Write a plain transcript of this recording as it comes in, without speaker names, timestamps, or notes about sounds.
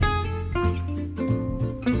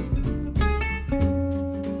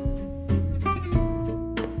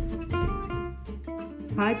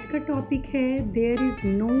का टॉपिक है there is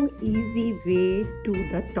no easy way to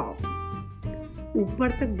the top.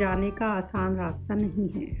 ऊपर तक जाने का आसान रास्ता नहीं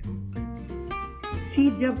है।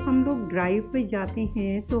 जब हम लोग ड्राइव पे जाते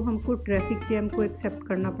हैं तो हमको ट्रैफिक जैम को एक्सेप्ट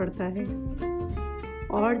करना पड़ता है,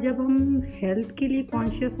 और जब हम हेल्थ के लिए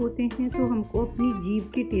कॉन्शियस होते हैं तो हमको अपनी जीभ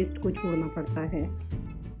के टेस्ट को छोड़ना पड़ता है।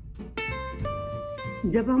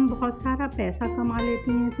 जब हम बहुत सारा पैसा कमा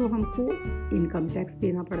लेते हैं तो हमको इनकम टैक्स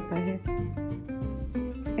देना पड़ता है।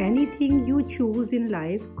 Anything you choose in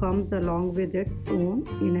life comes along with its own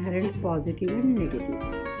inherent positive and negative।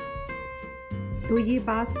 तो ये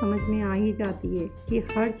बात समझ में आ ही जाती है कि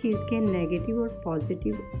हर चीज़ के नेगेटिव और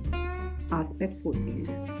पॉजिटिव एस्पेक्ट्स होते हैं।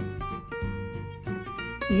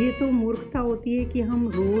 ये तो मूर्खता होती है कि हम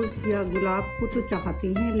रोज़ या गुलाब को तो चाहते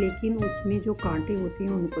हैं लेकिन उसमें जो कांटे होते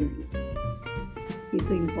हैं उनको नहीं। ये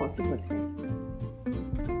तो इम्पॉसिबल है।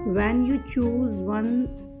 When you choose one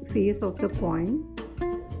face of the coin,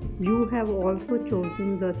 you have also chosen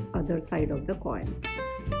the other side of the coin।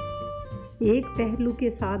 एक पहलू के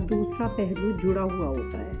साथ दूसरा पहलू जुड़ा हुआ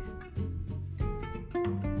होता है।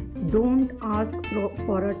 Don't ask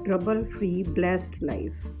for a trouble-free, blessed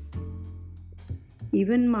life।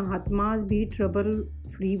 Even mahatmas भी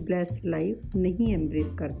trouble-free, blessed life नहीं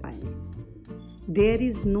embrace कर पाए। There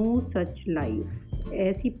is no such life।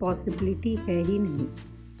 ऐसी पॉसिबिलिटी है ही नहीं।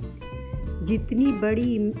 जितनी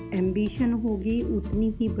बड़ी एम्बिशन होगी उतनी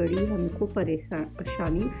ही बड़ी हमको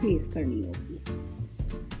परेशानी फेस करनी होगी।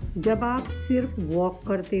 जब आप सिर्फ वॉक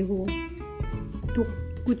करते हो तो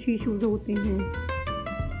कुछ इश्यूज होते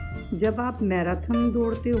हैं। जब आप मैराथन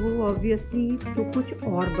दौड़ते हो ऑब्वियसली तो कुछ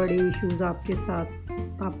और बड़े इश्यूज आपके साथ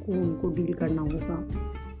आपको उनको डील करना होगा।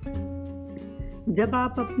 जब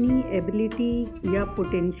आप अपनी एबिलिटी या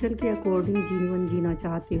पोटेंशियल के अकॉर्डिंग जीवन जीना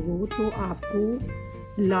चाहते हो तो आपको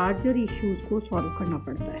लार्जर इश्यूज को सॉल्व करना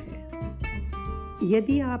पड़ता है।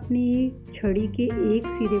 यदि आपने एक छड़ी के एक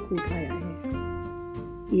सिरे को उठाया है,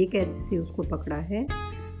 एक एज से उसको पकड़ा है,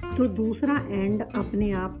 तो दूसरा एंड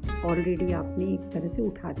अपने आप ऑलरेडी आपने एक तरह से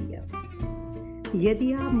उठा दिया।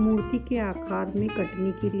 यदि आप मूर्ति के आकार में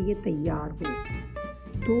कटने के लिए तैयार हो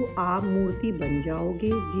तो आप मूर्ति बन जाओगे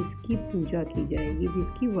जिसकी पूजा की जाएगी,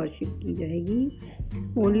 जिसकी वर्शिप की जाएगी।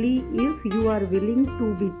 Only if you are willing to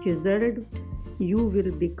be chiselled you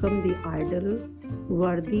will become the idol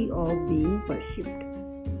worthy of being worshipped.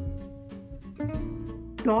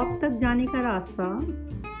 Top तक जाने का रास्ता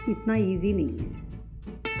इतना इजी नहीं है।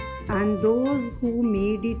 And those who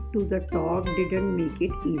made it to the top didn't make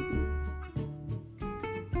it easy.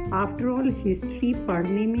 After all history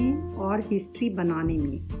पढ़ने में और हिस्ट्री बनाने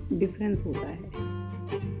में डिफरेंस होता है।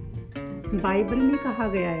 बाइबल में कहा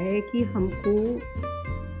गया है कि हमको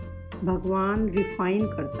भगवान रिफाइन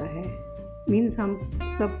करता है। मीन्स हम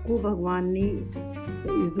सबको भगवान ने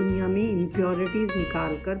इस दुनिया में इम्प्योरिटीज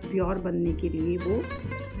निकाल कर प्योर बनने के लिए वो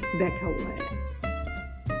बैठा हुआ है।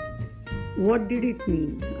 What did it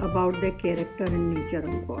mean about the character and nature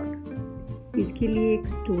of God? इसके लिए एक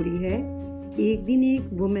स्टोरी है। एक दिन एक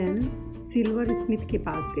वुमेन सिल्वर स्मिथ के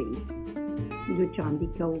पास गई जो चांदी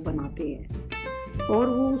का वो बनाते हैं, और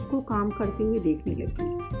वो उसको काम करते हुए देखने लगी।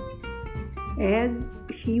 As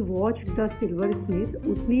she watched the silver Smith,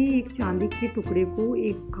 उसने एक चांदी के टुकड़े को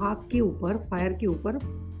एक आग के ऊपर, फायर के ऊपर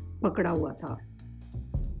पकड़ा हुआ था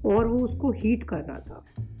और वो उसको हीट कर रहा था।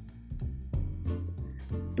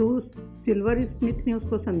 तो सिल्वर स्मिथ ने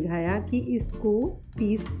उसको समझाया कि इसको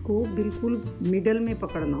पीस को बिल्कुल मिडल में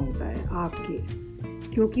पकड़ना होता है आग के,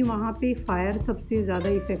 क्योंकि वहाँ पे फायर सबसे ज़्यादा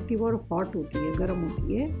इफ़ेक्टिव और हॉट होती है, गर्म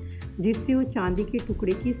होती है, जिससे वो चांदी के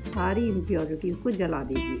टुकड़े की सारी इम्प्योरिटीज़ को जला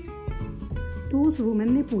देगी। तो उस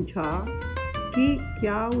वुमेन ने पूछा कि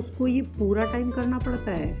क्या उसको ये पूरा टाइम करना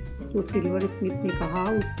पड़ता है? तो सिल्वर स्मिथ ने कहा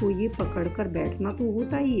उसको ये पकड़ कर बैठना तो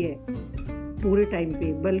होता ही है पूरे टाइम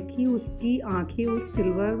पे, बल्कि उसकी आंखें उस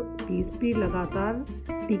सिल्वर पीस पे लगातार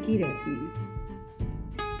टिकी रहती हैं।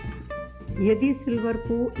 यदि सिल्वर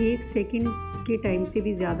को एक सेकंड के टाइम से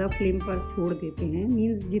भी ज़्यादा फ्लेम पर छोड़ देते हैं,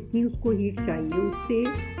 मीन्स जितनी उसको हीट चाहिए उससे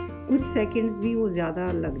कुछ सेकंड्स भी वो ज़्यादा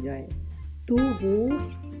लग जाए, तो वो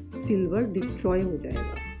सिल्वर डिस्ट्रॉय हो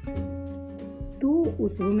जाएगा। तो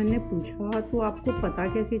उस वुमन ने पूछा तो आपको पता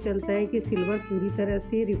कैसे चलता है कि सिल्वर पूरी तरह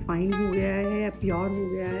से रिफाइन हो गया है या प्योर हो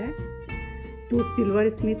गया है? तो सिल्वर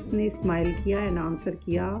स्मिथ ने स्माइल किया एंड आंसर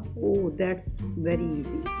किया, ओह दैट्स वेरी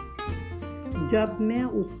इजी। जब मैं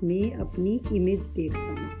उसमें अपनी इमेज देखता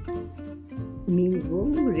हूँ मीन्स वो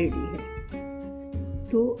रेडी है।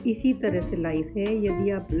 तो इसी तरह से लाइफ है। यदि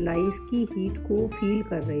आप लाइफ की हीट को फील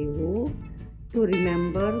कर रहे हो तो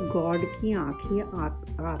रिमेंबर गॉड की आंखें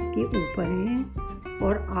आपके ऊपर हैं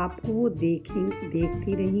और आपको वो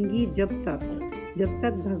देखती रहेंगी जब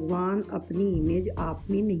तक भगवान अपनी इमेज आप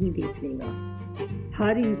में नहीं देख लेगा।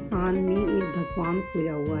 हर इंसान में एक भगवान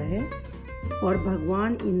सोया हुआ है और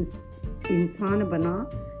भगवान इंसान बना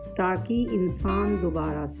ताकि इंसान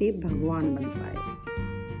दोबारा से भगवान बन पाए।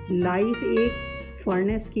 लाइफ एक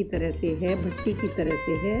फर्नेस की तरह से है, भट्टी की तरह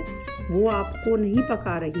से है। वो आपको नहीं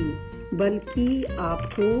पका रही बल्कि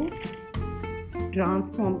आपको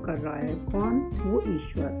ट्रांसफॉर्म कर रहा है। कौन? वो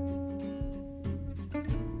ईश्वर।